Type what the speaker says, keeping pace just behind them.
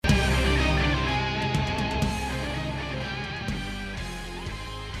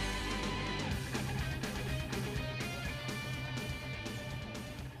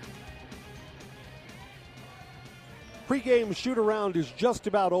Pre-game shoot-around is just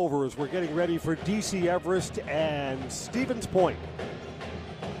about over as we're getting ready for DC Everest and Stevens Point.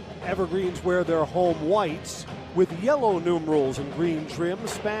 Evergreens wear their home whites with yellow numerals and green trim.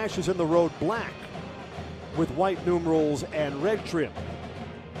 Spash is in the road black with white numerals and red trim.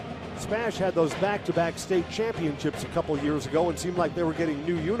 Spash had those back-to-back state championships a couple years ago and seemed like they were getting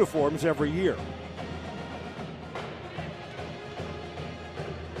new uniforms every year.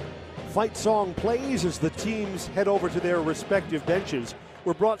 Fight song plays as the teams head over to their respective benches.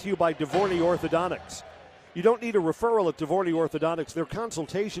 We're brought to you by DeVorney Orthodontics. You don't need a referral at DeVorney Orthodontics. Their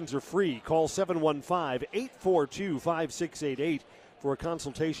consultations are free. Call 715-842-5688 for a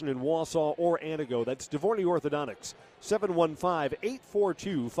consultation in Wausau or Antigo. That's DeVorney Orthodontics.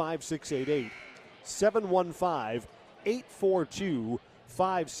 715-842-5688.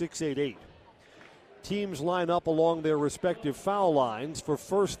 715-842-5688. Teams line up along their respective foul lines for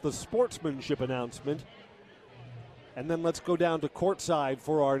first the sportsmanship announcement. And then let's go down to courtside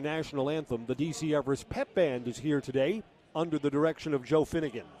for our national anthem. The DC Everest Pep Band is here today under the direction of Joe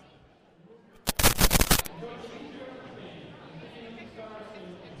Finnegan.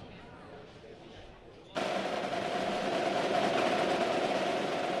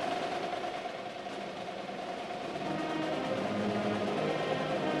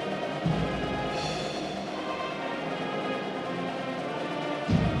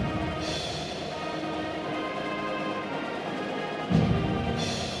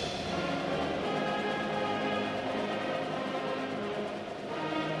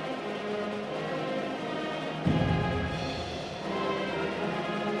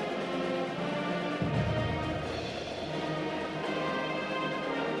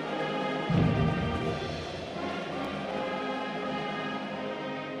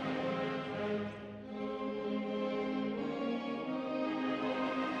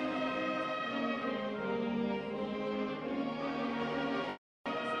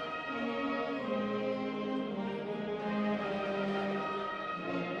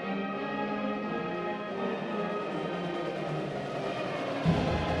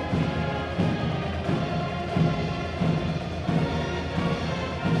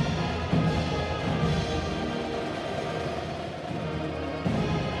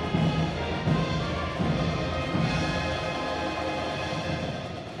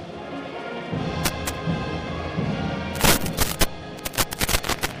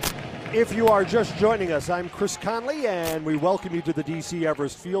 If you are just joining us, I'm Chris Conley, and we welcome you to the DC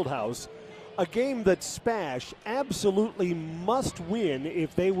Everest Fieldhouse. A game that Spash absolutely must win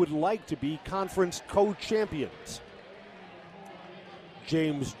if they would like to be conference co-champions.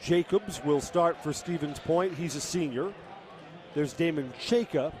 James Jacobs will start for Stevens Point. He's a senior. There's Damon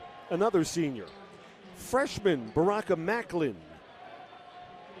Chayka, another senior. Freshman Baraka Macklin.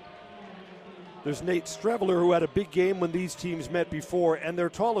 There's Nate Streveler, who had a big game when these teams met before, and their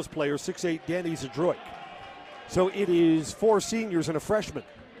tallest player, 6'8", Danny Zadroik. So it is 4 seniors and a freshman.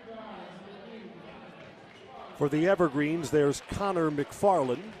 For the Evergreens, there's Connor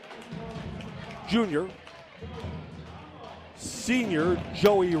McFarland, junior. Senior,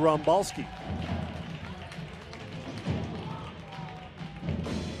 Joey Rombalski.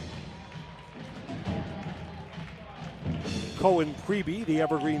 Cohen Preby, the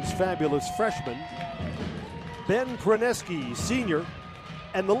Evergreens' fabulous freshman. Ben Praneski, senior.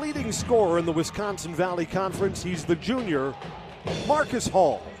 And the leading scorer in the Wisconsin Valley Conference, he's the junior, Marcus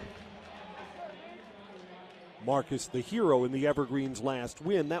Hall. Marcus, the hero in the Evergreens' last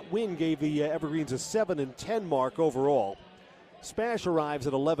win. That win gave the Evergreens a 7-10 mark overall. Spash arrives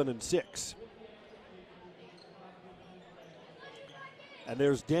at 11-6. And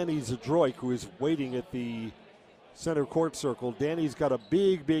there's Danny Zadroik, who is waiting at the center court circle. Danny's got a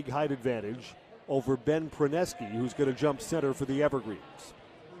big height advantage over Ben Praneski, who's going to jump center for the Evergreens.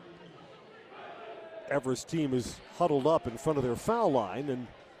 Everest team is huddled up in front of their foul line, and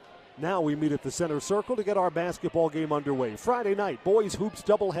now we meet at the center circle to get our basketball game underway. Friday night, boys hoops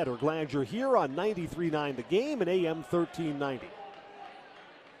doubleheader. Glad you're here on 93.9 The Game and AM 1390.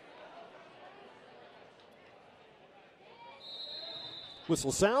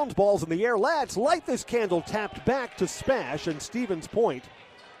 Whistle sounds, balls in the air. Let's light this candle. Tapped back to Spash, and Stevens Point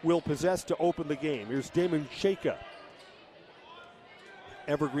will possess to open the game. Here's Damon Chayka.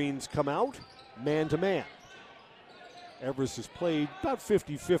 Evergreens come out, man-to-man. Everest has played about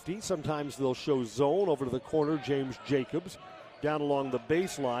 50-50. Sometimes they'll show zone over to the corner. James Jacobs down along the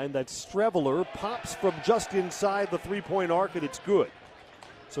baseline. That Streveler pops from just inside the three-point arc, and it's good.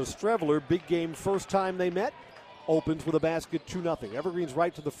 So Streveler, big game first time they met, opens with a basket, 2-0. Evergreens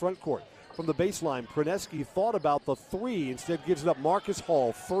right to the front court. from the baseline. Praneski thought about the three, instead gives it up. Marcus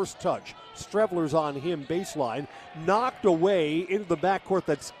Hall, first touch. Streveler's on him, baseline. Knocked away into the backcourt.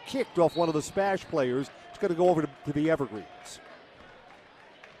 That's kicked off one of the Spash players. It's going to go over to the Evergreens.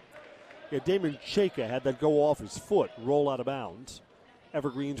 Yeah, Damon Chayka had that go off his foot, roll out of bounds.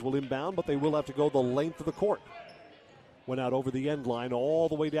 Evergreens will inbound, but they will have to go the length of the court. Went out over the end line all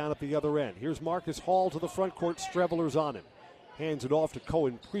the way down at the other end. Here's Marcus Hall to the front court. Streveler's on him. Hands it off to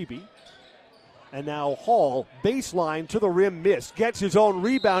Cohen Preby. And now Hall, baseline to the rim, miss. Gets his own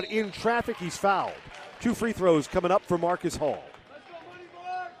rebound in traffic. He's fouled. 2 free throws coming up for Marcus Hall.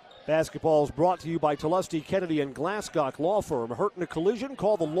 Basketball is brought to you by Tullusty, Kennedy, and Glasscock Law Firm. Hurt in a collision?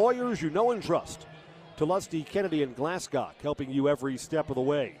 Call the lawyers you know and trust. Tullusty, Kennedy, and Glasscock, helping you every step of the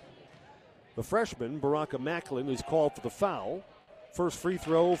way. The freshman, Baraka Macklin, is called for the foul. First free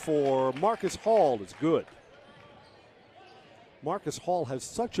throw for Marcus Hall is good. Marcus Hall has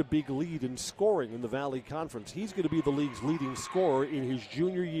such a big lead in scoring in the Valley Conference. He's going to be the league's leading scorer in his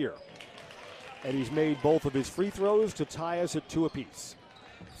junior year. And he's made both of his free throws to tie us at 2 apiece.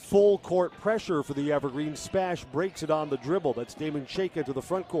 Full court pressure for the Evergreens. Spash breaks it on the dribble. That's Damon Chayka to the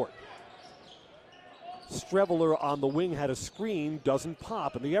front court. Streveler on the wing had a screen, doesn't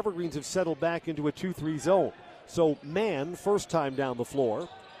pop, and the Evergreens have settled back into a 2-3 zone. So man, first time down the floor,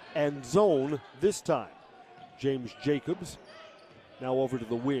 and zone this time. James Jacobs now over to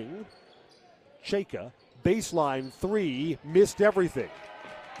the wing. Chayka, baseline 3, missed everything.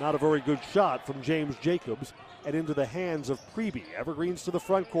 Not a very good shot from James Jacobs, and into the hands of Preby. Evergreens to the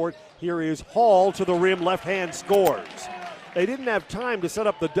front court. Here is Hall to the rim, left hand scores. They didn't have time to set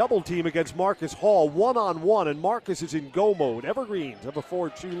up the double team against Marcus Hall, one-on-one, and Marcus is in go mode. Evergreens have a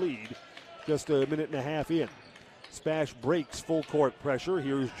 4-2 lead, just a minute and a half in. Spash breaks full court pressure.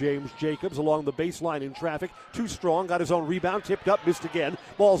 Here's James Jacobs along the baseline in traffic. Too strong, got his own rebound, tipped up, missed again.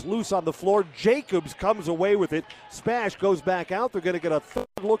 Ball's loose on the floor. Jacobs comes away with it. Spash goes back out. They're going to get a third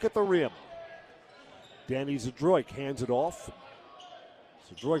look at the rim. Danny Zadroik hands it off.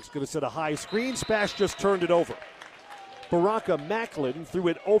 Zadroik's going to set a high screen. Spash just turned it over. Baraka Macklin threw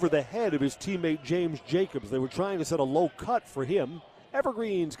it over the head of his teammate James Jacobs. They were trying to set a low cut for him.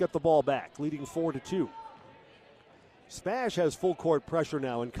 Evergreens get the ball back, leading 4-2. Spash has full court pressure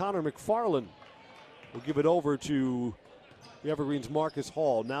now, and Connor McFarland will give it over to the Evergreens' Marcus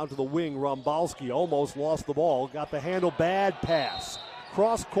Hall. Now to the wing, Rombalski almost lost the ball. Got the handle, bad pass.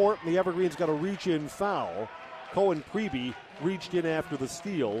 Cross court, and the Evergreens got a reach-in foul. Cohen Preby reached in after the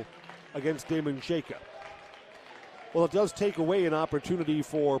steal against Damon Chayka. Well, it does take away an opportunity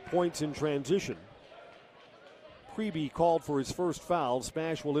for points in transition. Preby called for his first foul.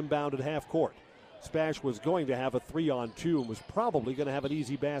 Spash will inbound at half court. Spash was going to have a 3-on-2 and was probably going to have an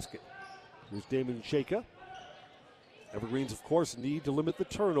easy basket. Here's Damon Chayka. Evergreens, of course, need to limit the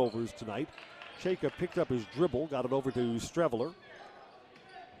turnovers tonight. Chayka picked up his dribble, got it over to Streveler.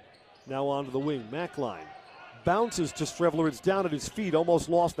 Now on to the wing, Macklin. Bounces to Streveler, it's down at his feet, almost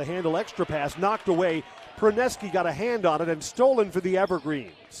lost the handle, extra pass, knocked away. Praneski got a hand on it and stolen for the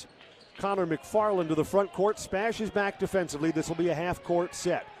Evergreens. Connor McFarland to the front court, Spash is back defensively. This will be a half-court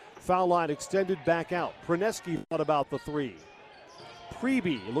set. Foul line extended back out. Praneski thought about the 3.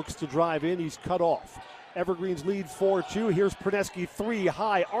 Preby looks to drive in, he's cut off. Evergreens lead 4-2. Here's Praneski, 3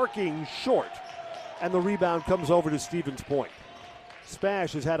 high, arcing short. And the rebound comes over to Stevens Point.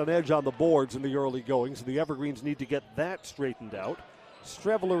 Spash has had an edge on the boards in the early going, so the Evergreens need to get that straightened out.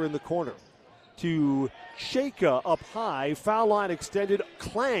 Streveler in the corner to Chayka up high. Foul line extended,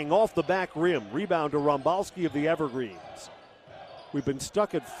 clang off the back rim. Rebound to Rombalski of the Evergreens. We've been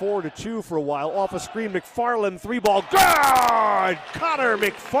stuck at 4-2 for a while. Off a screen, McFarland, 3-ball, good! Connor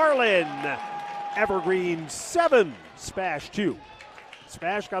McFarland. Evergreens 7, Spash 2.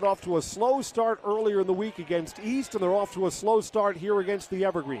 Spash got off to a slow start earlier in the week against East, and they're off to a slow start here against the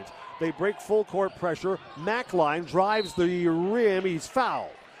Evergreens. They break full court pressure. Macklin drives the rim. He's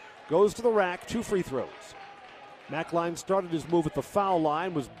fouled. Goes to the rack, 2 free throws. Macklin started his move at the foul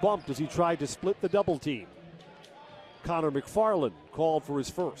line, was bumped as he tried to split the double team. Connor McFarland called for his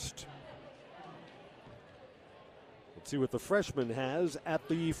first. Let's see what the freshman has at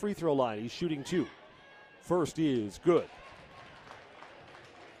the free throw line. He's shooting 2. First is good.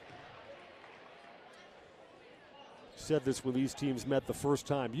 Said this when these teams met the first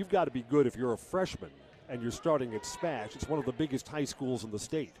time. You've got to be good if you're a freshman and you're starting at Spash. It's one of the biggest high schools in the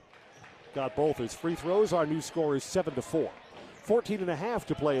state. Got both his free throws. Our new score is 7-4. 14.5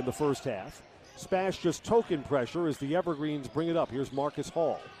 to play in the first half. Spash just token pressure as the Evergreens bring it up. Here's Marcus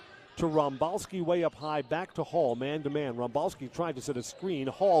Hall to Rombalski way up high, back to Hall, man to man. Rombalski tried to set a screen.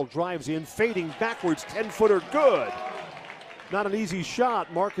 Hall drives in, fading backwards, 10-footer, good. Not an easy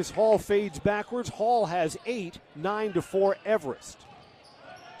shot. Marcus Hall fades backwards. Hall has 8, 9-4 Everest.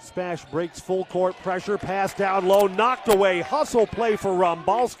 Spash breaks full court pressure. Pass down low, knocked away. Hustle play for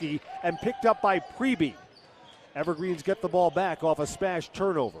Rombalski and picked up by Priebe. Evergreens get the ball back off a Spash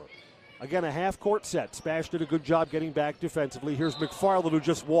turnover. Again, a half-court set. Spash did a good job getting back defensively. Here's McFarland, who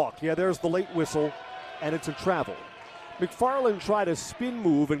just walked. Yeah, there's the late whistle, and it's a travel. McFarland tried a spin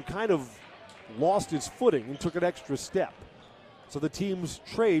move and kind of lost his footing and took an extra step. So the teams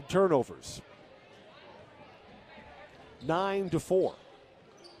trade turnovers. 9-4.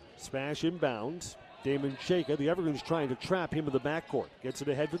 Spash inbounds. Damon Chayka, the Evergreens trying to trap him in the backcourt. Gets it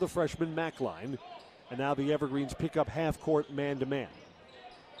ahead to the freshman Mackline. And now the Evergreens pick up half-court man-to-man.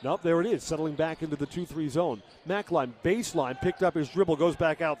 Nope, there it is, settling back into the 2-3 zone. Mackline, baseline, picked up his dribble, goes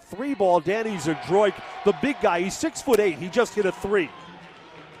back out. 3-ball, Danny Zadroik, the big guy. He's 6'8". He just hit a 3.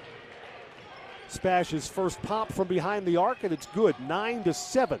 Spash's first pop from behind the arc, and it's good.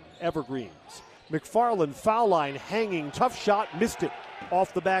 9-7, Evergreens. McFarland, foul line, hanging, tough shot, missed it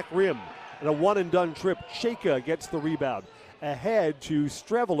off the back rim. And a one-and-done trip. Chayka gets the rebound. Ahead to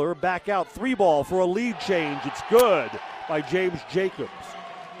Streveler, back out, 3-ball for a lead change. It's good by James Jacobs.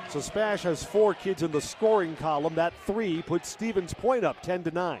 So Spash has 4 kids in the scoring column. That 3 puts Stevens Point up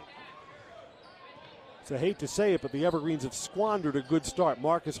 10-9. So I hate to say it, but the Evergreens have squandered a good start.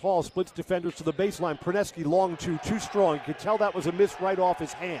 Marcus Hall splits defenders to the baseline. Praneski long two, too strong. You could tell that was a miss right off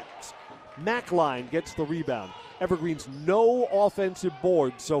his hands. Mackline gets the rebound. Evergreens no offensive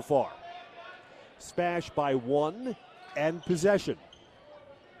boards so far. Spash by 1 and possession.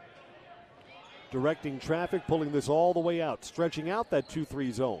 Directing traffic, pulling this all the way out, stretching out that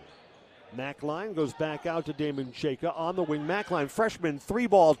 2-3 zone. Mackline goes back out to Damon Chayka on the wing. Mackline, freshman,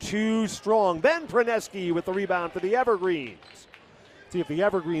 3-ball, too strong. Then Praneski with the rebound for the Evergreens. See if the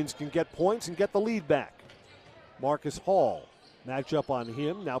Evergreens can get points and get the lead back. Marcus Hall, match up on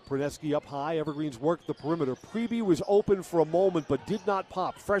him. Now Praneski up high. Evergreens work the perimeter. Priebe was open for a moment but did not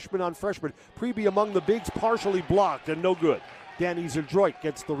pop. Freshman on freshman. Priebe among the bigs, partially blocked and no good. Danny Zadroik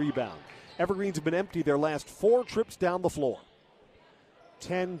gets the rebound. Evergreens have been empty their last 4 trips down the floor.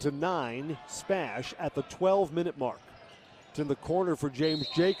 10-9, Spash at the 12-minute mark. It's in the corner for James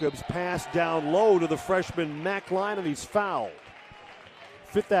Jacobs. Pass down low to the freshman Mackline, and he's fouled.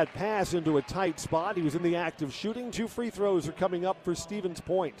 Fit that pass into a tight spot. He was in the act of shooting. 2 free throws are coming up for Stevens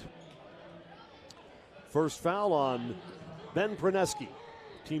Point. First foul on Ben Praneski,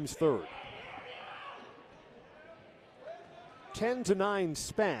 team's 3rd. 10-9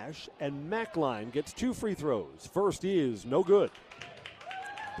 Spash, and Mackline gets 2 free throws. First is no good.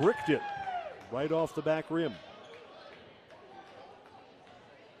 Bricked it right off the back rim.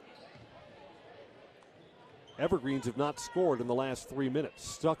 Evergreens have not scored in the last 3 minutes,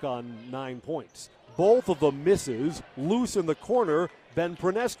 stuck on 9 points. Both of them misses, loose in the corner. Ben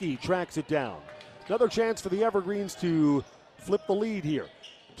Praneski tracks it down. Another chance for the Evergreens to flip the lead here.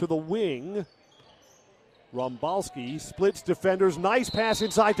 To the wing, Rombalski splits defenders. Nice pass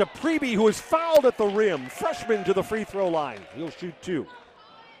inside to Priebe, who is fouled at the rim. Freshman to the free throw line. He'll shoot 2.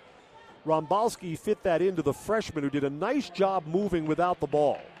 Rombalski fit that into the freshman, who did a nice job moving without the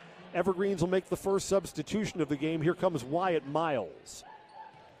ball. Evergreens will make the first substitution of the game. Here comes Wyatt Miles.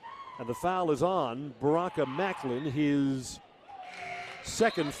 And the foul is on Baraka Macklin, his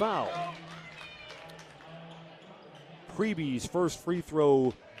 2nd foul. Priebe's first free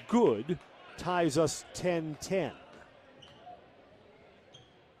throw good. Ties us 10-10.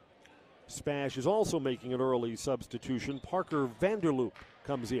 Spash is also making an early substitution. Parker Vanderloop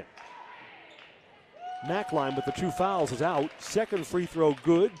comes in. Mackline with the 2 fouls is out. 2nd free throw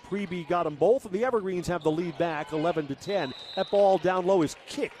good. Priebe got them both, and the Evergreens have the lead back 11-10. That ball down low is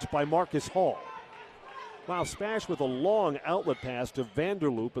kicked by Marcus Hall. Wow, Spash with a long outlet pass to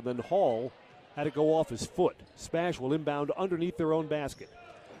Vanderloop, and then Hall had to go off his foot. Spash will inbound underneath their own basket.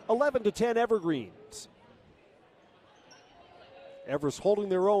 11-10 Evergreens. Everest holding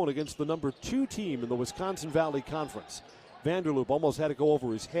their own against the number 2 team in the Wisconsin Valley Conference. Vanderloop almost had to go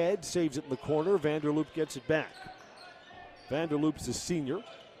over his head, saves it in the corner. Vanderloop gets it back. Vanderloop's a senior.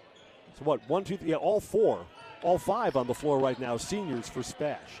 So what, 1, 2, 3, yeah, all 5 on the floor right now, seniors for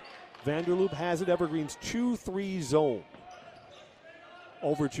Spash. Vanderloop has it, Evergreen's 2-3 zone.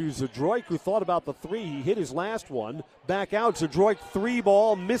 Over to Zadroik, who thought about the 3. He hit his last one. Back out, Zadroik,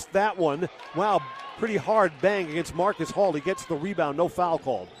 3-ball, missed that one. Wow, pretty hard bang against Marcus Hall. He gets the rebound, no foul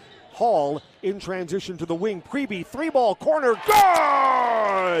called. Hall in transition to the wing. Priebe, 3-ball corner,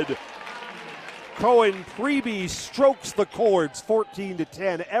 good! Cohen Priebe strokes the cords,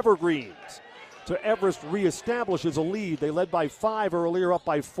 14-10, Evergreens. So Everest reestablishes a lead. They led by 5 earlier, up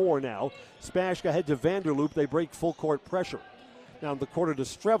by 4 now. Spash ahead to Vanderloop. They break full court pressure. Down the corner to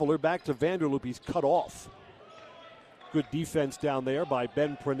Streveler, back to Vanderloop. He's cut off. Good defense down there by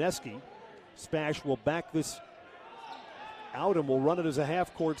Ben Praneski. Spash will back this out and will run it as a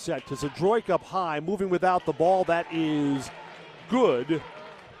half-court set to Zadroik up high, moving without the ball. That is good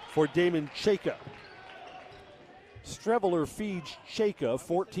for Damon Chayka. Streveler feeds Chayka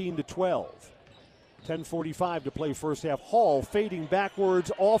 14-12. 10:45 to play first half. Hall fading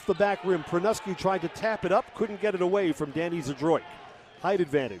backwards off the back rim. Praneski tried to tap it up, couldn't get it away from Danny Zadroik. Height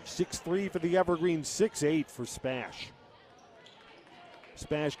advantage, 6'3" for the Evergreens, 6'8" for Spash.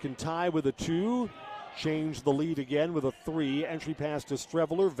 Spash can tie with a 2, change the lead again with a 3. Entry pass to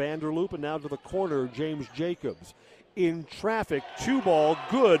Streveler, Vanderloop, and now to the corner, James Jacobs. In traffic, 2-ball,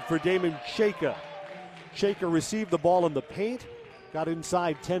 good for Damon Chayka. Chayka received the ball in the paint, got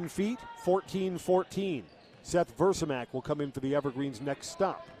inside 10 feet, 14-14. Seth Versamak will come in for the Evergreens' next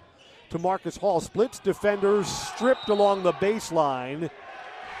stop. To Marcus Hall, splits defenders, stripped along the baseline,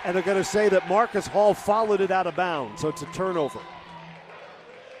 and they're going to say that Marcus Hall followed it out of bounds, so it's a turnover.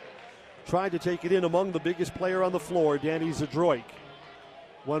 Tried to take it in among the biggest player on the floor, Danny Zadroik.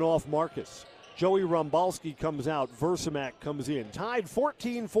 Went off Marcus. Joey Rombalski comes out, Versamak comes in. Tied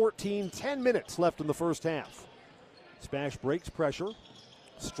 14-14, 10 minutes left in the first half. Spash breaks pressure.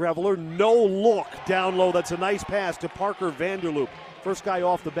 Streveler, no look down low. That's a nice pass to Parker Vanderloop. First guy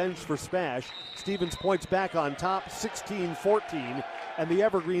off the bench for Spash. Stevens points back on top, 16-14, and the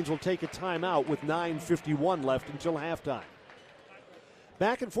Evergreens will take a timeout with 9:51 left until halftime.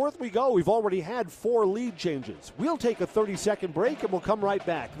 Back and forth we go. We've already had 4 lead changes. We'll take a 30-second break, and we'll come right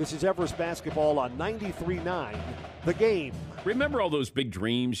back. This is Everest Basketball on 93.9, The Game. Remember all those big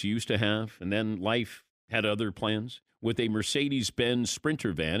dreams you used to have, and then life had other plans? With a Mercedes-Benz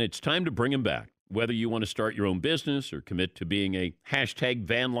Sprinter van, it's time to bring them back. Whether you want to start your own business or commit to being a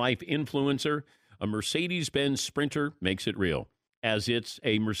 #van life influencer, a Mercedes-Benz Sprinter makes it real. As it's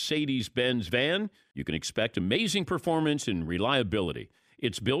a Mercedes-Benz van, you can expect amazing performance and reliability.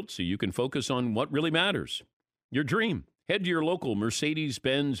 It's built so you can focus on what really matters, your dream. Head to your local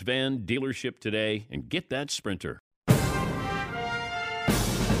Mercedes-Benz van dealership today and get that Sprinter.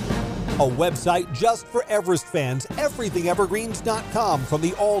 A website just for Everest fans, everythingevergreens.com from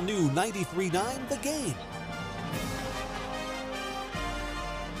the all-new 93.9 The Game.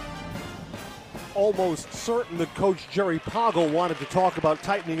 Almost certain that Coach Jerry Poggle wanted to talk about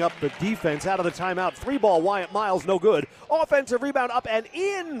tightening up the defense. Out of the timeout, 3-ball, Wyatt Miles, no good. Offensive rebound up and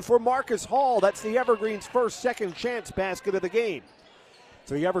in for Marcus Hall. That's the Evergreens' first second chance basket of the game.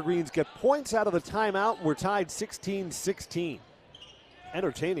 So the Evergreens get points out of the timeout. We're tied 16-16.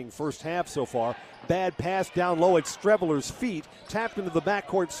 Entertaining first half so far. Bad pass down low at Streveler's feet. Tapped into the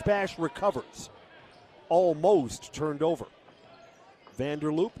backcourt. Spash recovers. Almost turned over.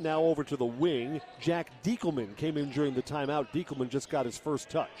 Vanderloop now over to the wing. Jack Diekelman came in during the timeout. Diekelman just got his first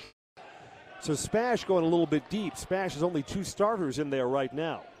touch. So Spash going a little bit deep. Spash has only 2 starters in there right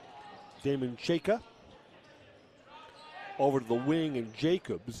now. Damon Chayka over to the wing, and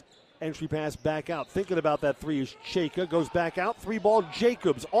Jacobs. Entry pass back out. Thinking about that 3 is Chayka. Goes back out. 3-ball,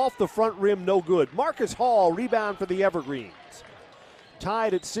 Jacobs off the front rim, no good. Marcus Hall, rebound for the Evergreens.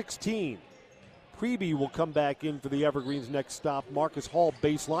 Tied at 16. Preby will come back in for the Evergreens' next stop. Marcus Hall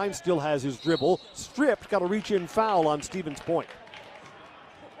baseline, still has his dribble. Stripped, got a reach-in foul on Stevens Point.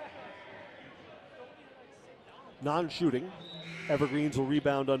 Non-shooting. Evergreens will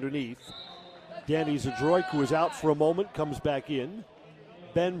rebound underneath. Danny Zadroik, who is out for a moment, comes back in.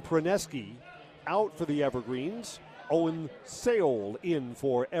 Ben Praneski out for the Evergreens. Owen Seol in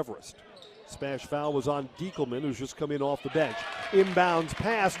for Everest. Smash foul was on Diekelman, who's just come in off the bench. Inbounds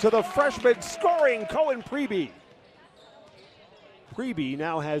pass to the freshman scoring, Cohen Preby. Preby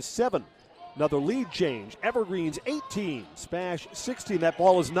now has 7. Another lead change. Evergreens 18, Spash 16. That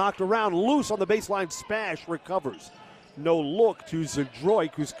ball is knocked around, loose on the baseline. Spash recovers. No look to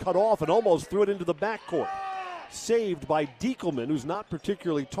Zadroik, who's cut off and almost threw it into the backcourt. Saved by Diekelman, who's not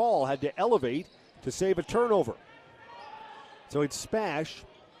particularly tall, had to elevate to save a turnover. So it's Spash,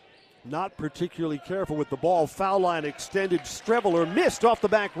 not particularly careful with the ball. Foul line extended. Streveler missed off the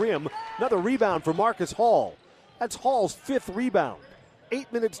back rim. Another rebound for Marcus Hall. That's Hall's 5th rebound.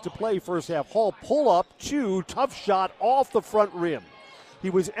 8 minutes to play first half. Hall pull up, 2, tough shot off the front rim. He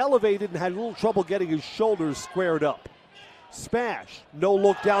was elevated and had a little trouble getting his shoulders squared up. Spash, no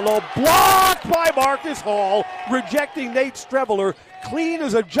look down low, blocked by Marcus Hall, rejecting Nate Streveler, clean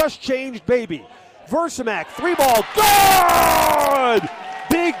as a just-changed baby. Versamak, 3-ball, good!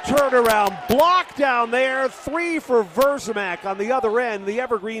 Big turnaround, block down there, 3 for Versamak on the other end. The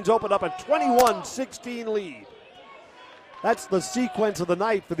Evergreens open up a 21-16 lead. That's the sequence of the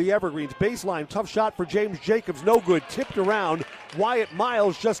night for the Evergreens. Baseline, tough shot for James Jacobs, no good. Tipped around. Wyatt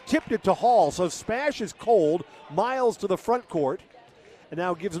Miles just tipped it to Hall. So Spash is cold. Miles to the front court. And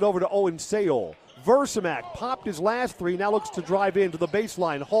now gives it over to Owen Sayol. Versamak popped his last three. Now looks to drive into the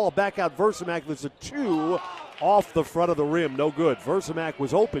baseline. Hall back out Versamak. There's a two off the front of the rim. No good. Versamak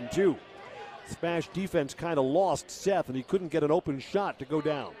was open too. Spash defense kind of lost Seth, and he couldn't get an open shot to go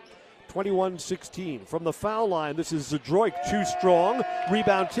down. 21-16. From the foul line, this is Zadroik, too strong.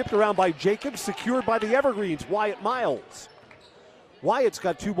 Rebound tipped around by Jacobs, secured by the Evergreens. Wyatt Miles. Wyatt's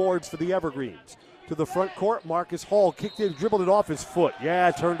got two boards for the Evergreens. To the front court, Marcus Hall kicked in, dribbled it off his foot.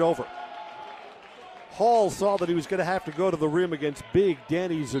 Yeah, turned over. Hall saw that he was going to have to go to the rim against big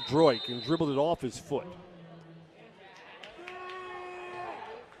Danny Zadroik and dribbled it off his foot.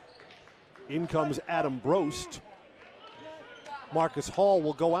 In comes Adam Brost. Marcus Hall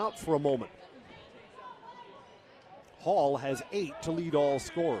will go out for a moment. Hall has 8 to lead all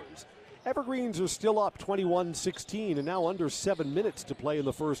scorers. Evergreens are still up 21-16 and now under 7 minutes to play in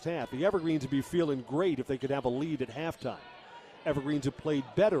the first half. The Evergreens would be feeling great if they could have a lead at halftime. Evergreens have played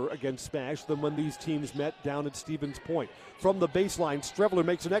better against Spash than when these teams met down at Stevens Point. From the baseline, Streveler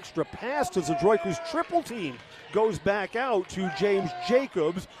makes an extra pass to Zadroik, who's triple team. Goes back out to James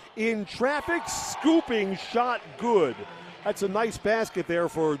Jacobs. In traffic, scooping shot good. That's a nice basket there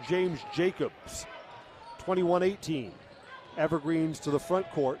for James Jacobs. 21-18. Evergreens to the front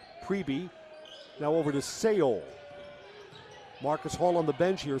court. Preby now over to Sayol. Marcus Hall on the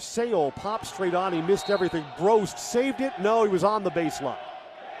bench here. Sayol popped straight on. He missed everything. Brost saved it. No, he was on the baseline.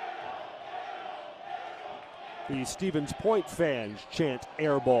 The Stevens Point fans chant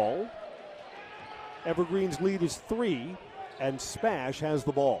air ball. Evergreen's lead is 3, and Spash has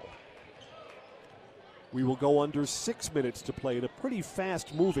the ball. We will go under 6 minutes to play in a pretty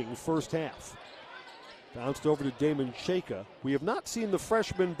fast-moving first half. Bounced over to Damon Chayka. We have not seen the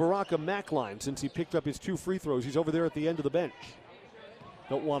freshman Baraka Mackline since he picked up his 2 free throws. He's over there at the end of the bench.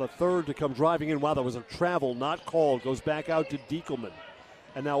 Don't want a third to come driving in. Wow, that was a travel not called. Goes back out to Diekelman.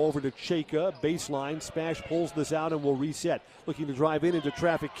 And now over to Chayka. Baseline. Spash pulls this out and will reset. Looking to drive in into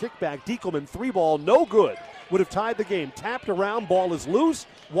traffic. Kickback. Diekelman, 3-ball, no good. Would have tied the game. Tapped around. Ball is loose.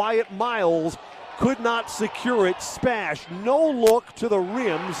 Wyatt Miles could not secure it. Spash, no look to the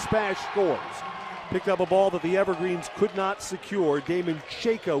rim. Spash scores. Picked up a ball that the Evergreens could not secure. Damon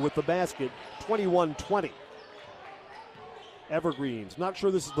Chayka with the basket, 21-20. Evergreens, not sure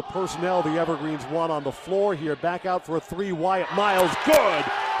this is the personnel the Evergreens want on the floor here. Back out for a 3, Wyatt Miles, good!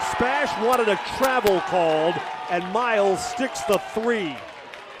 Spash wanted a travel called, and Miles sticks the 3,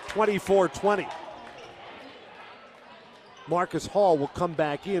 24-20. Marcus Hall will come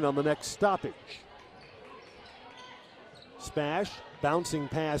back in on the next stoppage. Spash, bouncing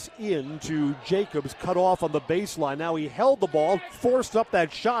pass in to Jacobs, cut off on the baseline. Now he held the ball, forced up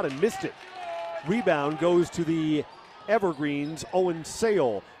that shot and missed it. Rebound goes to the Evergreens, Owen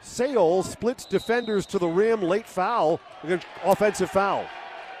Sayol. Sayol splits defenders to the rim, late foul, offensive foul.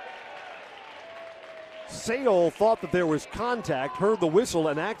 Sayol thought that there was contact, heard the whistle,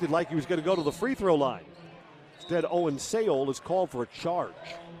 and acted like he was going to go to the free throw line. Instead, Owen Sayol is called for a charge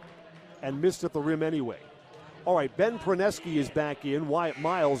and missed at the rim anyway. All right, Ben Praneski is back in. Wyatt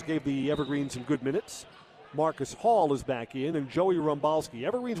Miles gave the Evergreens some good minutes. Marcus Hall is back in, and Joey Rumbalski.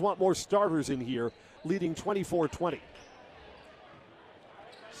 Evergreens want more starters in here, leading 24-20.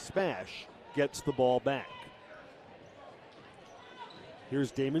 Spash gets the ball back. Here's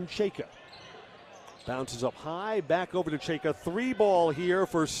Damon Chayka. Bounces up high, back over to Chayka. 3-ball here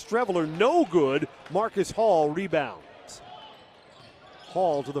for Streveler, no good. Marcus Hall rebounds.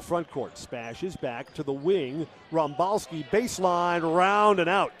 Hall to the front court. Spash is back to the wing. Rumbalski baseline, round and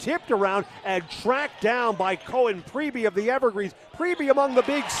out. Tipped around and tracked down by Cohen Preby of the Evergreens. Preby among the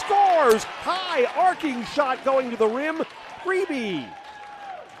big scores. High arcing shot going to the rim. Preby.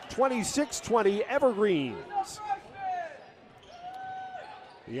 26-20 Evergreens.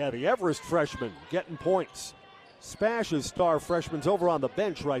 Yeah, the Everest freshman getting points. Spash's star freshman's over on the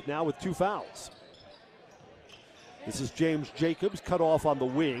bench right now with 2 fouls. This is James Jacobs, cut off on the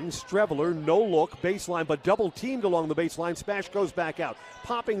wing. Streveler, no look, baseline, but double teamed along the baseline. Spash goes back out,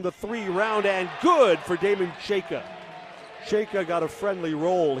 popping the 3 round, and good for Damon Chayka. Chayka got a friendly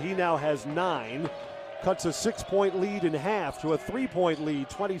roll. He now has 9. Cuts a 6-point lead in half to a 3-point lead,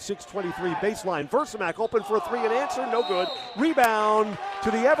 26-23 baseline. Versamak open for a 3 and answer, no good. Rebound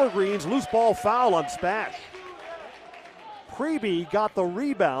to the Evergreens, loose ball foul on Spash. Preby got the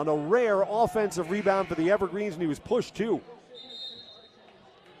rebound, a rare offensive rebound for the Evergreens, and he was pushed too.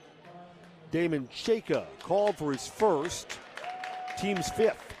 Damon Chayka called for his first, team's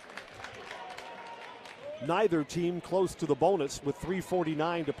 5th. Neither team close to the bonus with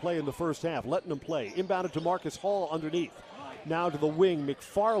 3:49 to play in the first half. Letting them play. Inbounded to Marcus Hall underneath. Now to the wing.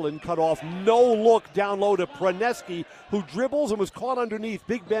 McFarland cut off. No look down low to Praneski, who dribbles and was caught underneath.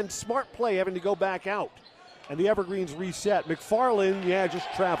 Big Ben, smart play, having to go back out. And the Evergreens reset. McFarland,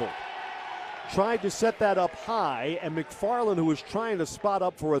 just traveled. Tried to set that up high, and McFarland, who was trying to spot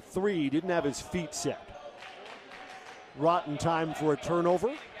up for a three, didn't have his feet set. Rotten time for a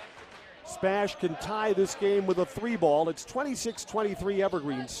turnover. Spash can tie this game with a three ball. It's 26-23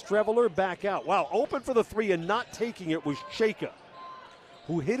 Evergreens. Streveler back out. Wow, open for the three and not taking it was Chayka,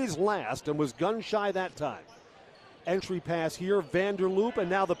 who hit his last and was gun shy that time. Entry pass here, Vanderloop, and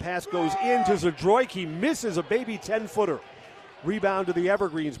now the pass goes into Zadroik. He misses a baby 10-footer. Rebound to the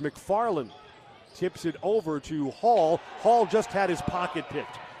Evergreens. McFarland tips it over to Hall. Hall just had his pocket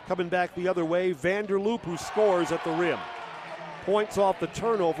picked. Coming back the other way, Vanderloop, who scores at the rim. Points off the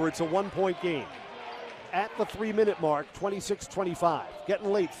turnover. It's a 1-point game. At the 3-minute mark, 26-25.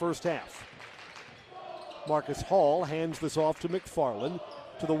 Getting late first half. Marcus Hall hands this off to McFarland.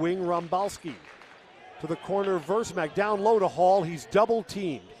 To the wing, Rombalski. To the corner, Versmack. Down low to Hall. He's double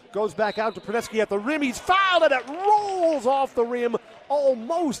teamed. Goes back out to Praneski at the rim. He's fouled and it rolls off the rim.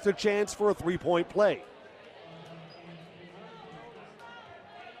 Almost a chance for a three-point play.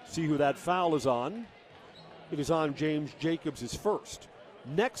 See who that foul is on. It is on James Jacobs, his first.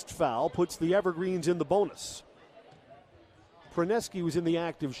 Next foul puts the Evergreens in the bonus. Praneski was in the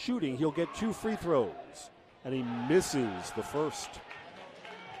act of shooting. He'll get 2 free throws, and he misses the first.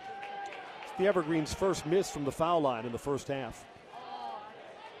 It's the Evergreens' first miss from the foul line in the first half.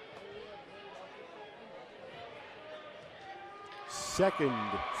 Second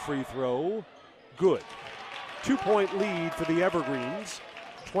free throw, good. 2-point lead for the Evergreens,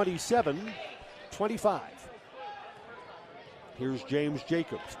 27-25. Here's James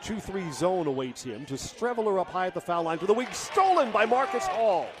Jacobs. 2-3 zone awaits him to Streveler up high at the foul line to the wing. Stolen by Marcus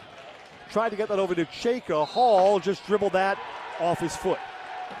Hall. Tried to get that over to Chayka. Hall just dribbled that off his foot.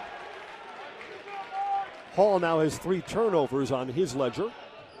 Hall now has 3 turnovers on his ledger. A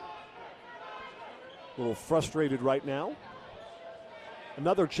little frustrated right now.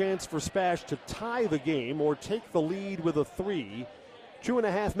 Another chance for Spash to tie the game or take the lead with a 3.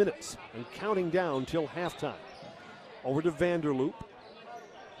 2.5 minutes and counting down till halftime. Over to Vanderloop.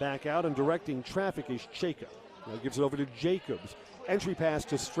 Back out and directing traffic is Chayka. Now gives it over to Jacobs. Entry pass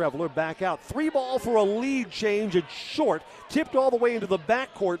to Streveler. Back out. 3-ball for a lead change. It's short. Tipped all the way into the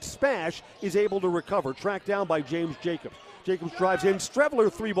backcourt. Spash is able to recover. Tracked down by James Jacobs. Jacobs drives in.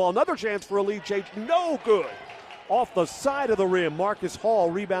 Streveler 3-ball. Another chance for a lead change. No good. Off the side of the rim. Marcus Hall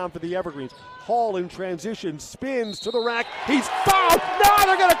rebound for the Evergreens. Hall in transition. Spins to the rack. He's fouled. Now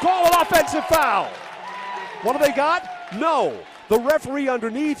they're going to call an offensive foul. What have they got? No. The referee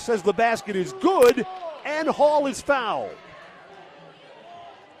underneath says the basket is good and Hall is fouled.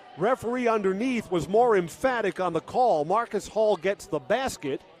 Referee underneath was more emphatic on the call. Marcus Hall gets the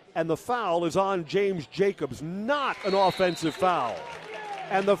basket and the foul is on James Jacobs. Not an offensive foul.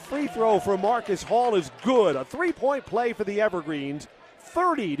 And the free throw for Marcus Hall is good. A 3-point play for the Evergreens,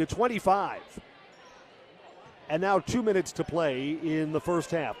 30-25. And now 2 minutes to play in the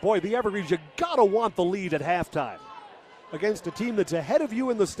first half. Boy, the Evergreens, you gotta want the lead at halftime against a team that's ahead of you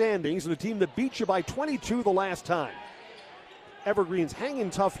in the standings and a team that beat you by 22 the last time. Evergreens hanging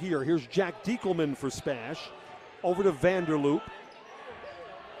tough here. Here's Jack Diekelman for Spash. Over to Vanderloop.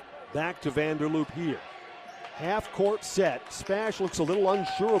 Back to Vanderloop here. Half-court set. Spash looks a little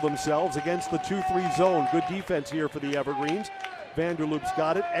unsure of themselves against the 2-3 zone. Good defense here for the Evergreens. Vanderloop's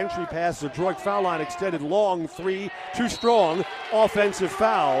got it. Entry pass, Zadroik foul line extended long 3. Too strong. Offensive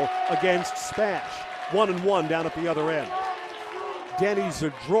foul against Spash. 1-1 down at the other end. Denny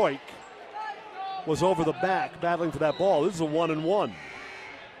Zadroik was over the back battling for that ball. This is a 1-1.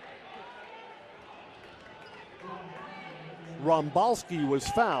 Rombalski was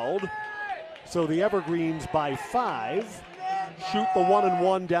fouled. So the Evergreens by 5 shoot the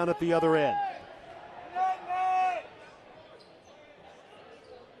 1-1 down at the other end.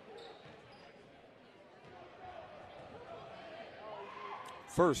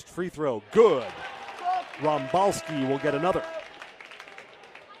 First free throw, good. Rombalski will get another.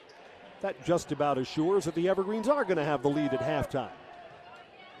 That just about assures that the Evergreens are going to have the lead at halftime.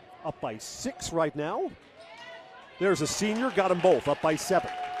 Up by 6 right now. There's a senior, got them both, up by 7.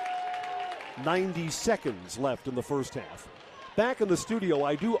 90 seconds left in the first half. Back in the studio,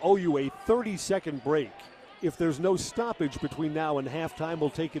 I do owe you a 30-second break. If there's no stoppage between now and halftime, we'll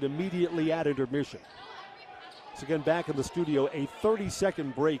take it immediately at intermission. So again, back in the studio, a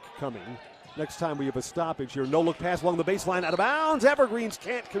 30-second break coming. Next time we have a stoppage here. No-look pass along the baseline, out of bounds. Evergreens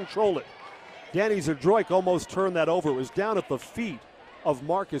can't control it. Danny Zdrojk almost turned that over. It was down at the feet of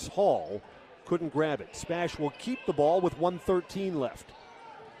Marcus Hall. Couldn't grab it. Spash will keep the ball with 1:13 left.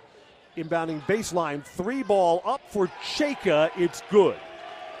 Inbounding baseline, 3 ball up for Chayka. It's good.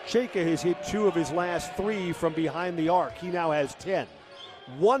 Chayka has hit 2 of his last 3 from behind the arc. He now has 10.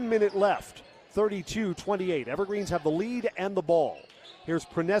 1 minute left. 32-28. Evergreens have the lead and the ball. Here's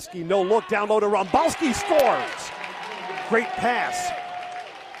Praneski, no look, down low to Rombalski, scores! Great pass.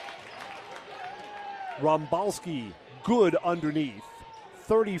 Rombalski, good underneath.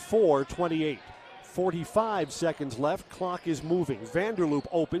 34-28. 45 seconds left, clock is moving. Vanderloop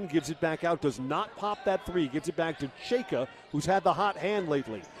open, gives it back out, does not pop that 3, gives it back to Chayka, who's had the hot hand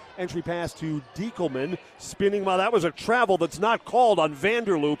lately. Entry pass to Diekelman, spinning. Well, that was a travel that's not called on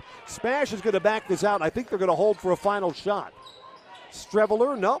Vanderloop. Spash is going to back this out. I think they're going to hold for a final shot.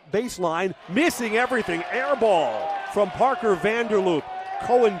 Streveler, no, baseline, missing everything. Air ball from Parker Vanderloop.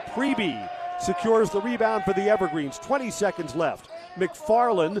 Cohen Preby secures the rebound for the Evergreens. 20 seconds left.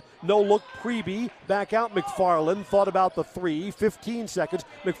 McFarland, no look, Preby, back out McFarland, thought about the 3, 15 seconds.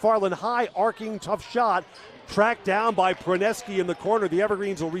 McFarland high, arcing, tough shot, tracked down by Praneski in the corner. The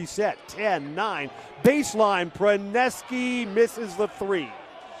Evergreens will reset, 10-9. Baseline, Praneski misses the 3.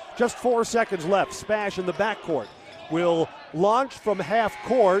 Just 4 seconds left. Spash in the backcourt will launch from half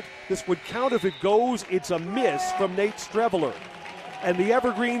court. This would count if it goes. It's a miss from Nate Streveler. And the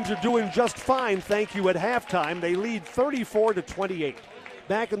Evergreens are doing just fine, thank you, at halftime. They lead 34-28.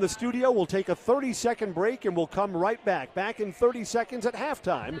 Back in the studio, we'll take a 30-second break, and we'll come right back. Back in 30 seconds at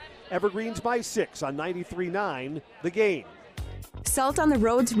halftime. Evergreens by 6 on 93.9 The Game. Salt on the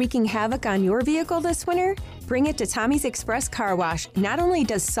roads wreaking havoc on your vehicle this winter? Bring it to Tommy's Express Car Wash. Not only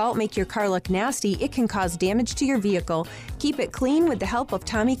does salt make your car look nasty, it can cause damage to your vehicle. Keep it clean with the help of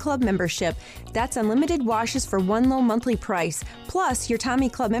Tommy Club membership. That's unlimited washes for one low monthly price. Plus, your Tommy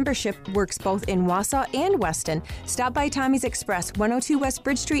Club membership works both in Wausau and Weston. Stop by Tommy's Express, 102 West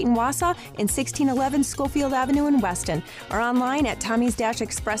Bridge Street in Wausau and 1611 Schofield Avenue in Weston. Or online at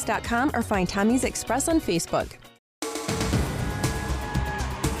tommys-express.com or find Tommy's Express on Facebook.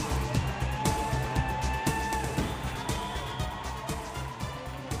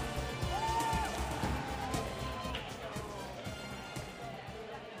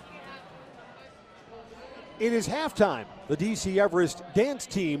 It is halftime. The DC Everest dance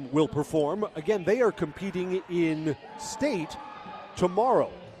team will perform. Again, they are competing in state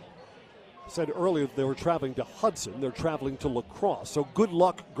tomorrow. I said earlier they were traveling to Hudson. They're traveling to La Crosse. So good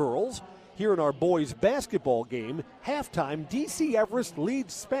luck, girls. Here in our boys basketball game, halftime, DC Everest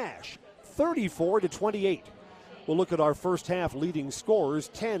leads Spash 34-28. We'll look at our first half leading scorers.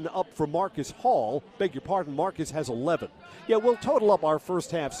 10 up for Marcus Hall. Beg your pardon, Marcus has 11. Yeah, we'll total up our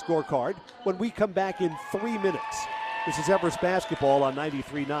first half scorecard when we come back in 3 minutes. This is Everest basketball on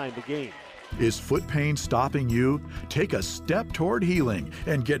 93.9 The Game. Is foot pain stopping you? Take a step toward healing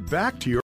and get back to your